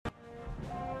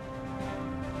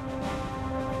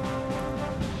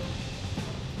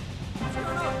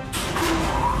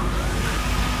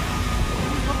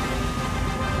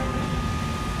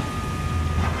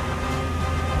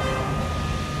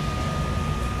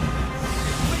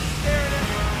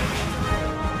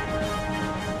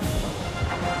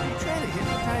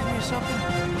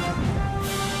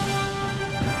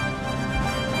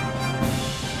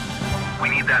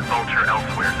that vulture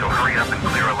elsewhere, so hurry up and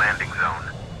clear a landing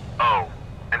zone. Oh,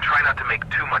 and try not to make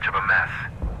too much of a mess.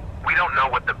 We don't know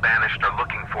what the Banished are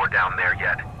looking for down there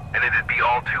yet, and it'd be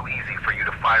all too easy for you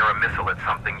to fire a missile at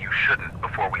something you shouldn't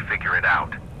before we figure it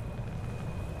out.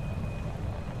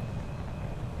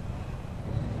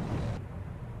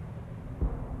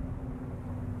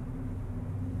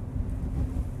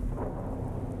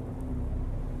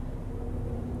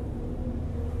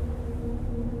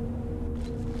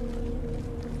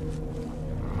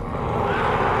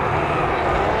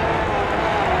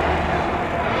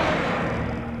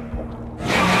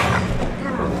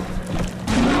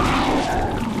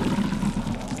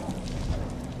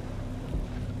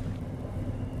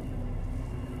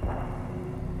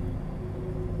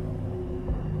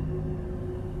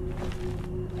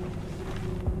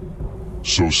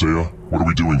 So, Saya, what are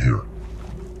we doing here?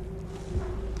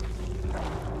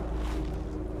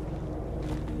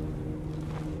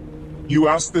 You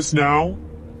ask this now?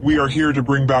 We are here to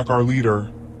bring back our leader.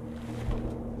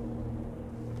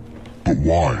 But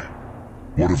why?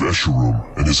 What of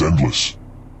Escharum and his Endless?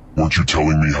 Weren't you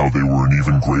telling me how they were an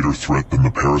even greater threat than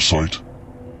the Parasite?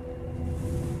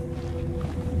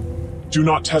 Do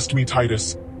not test me,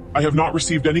 Titus. I have not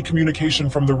received any communication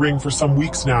from the Ring for some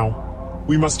weeks now.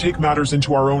 We must take matters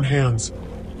into our own hands.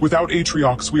 Without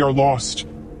Atriox, we are lost.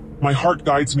 My heart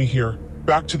guides me here,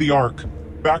 back to the Ark,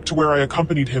 back to where I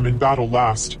accompanied him in battle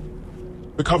last.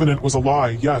 The Covenant was a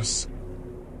lie, yes.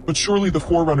 But surely the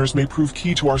Forerunners may prove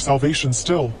key to our salvation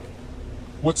still.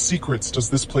 What secrets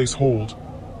does this place hold?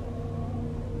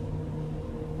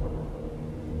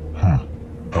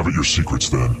 Have it your secrets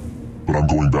then. But I'm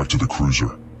going back to the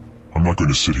cruiser. I'm not going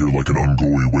to sit here like an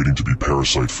Ungoi waiting to be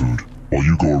Parasite food, while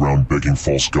you go around begging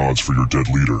false gods for your dead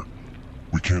leader.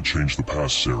 We can't change the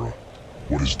past, Sarah.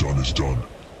 What is done is done.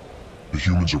 The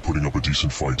humans are putting up a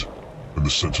decent fight, and the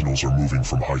Sentinels are moving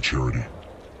from High Charity.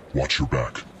 Watch your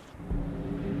back.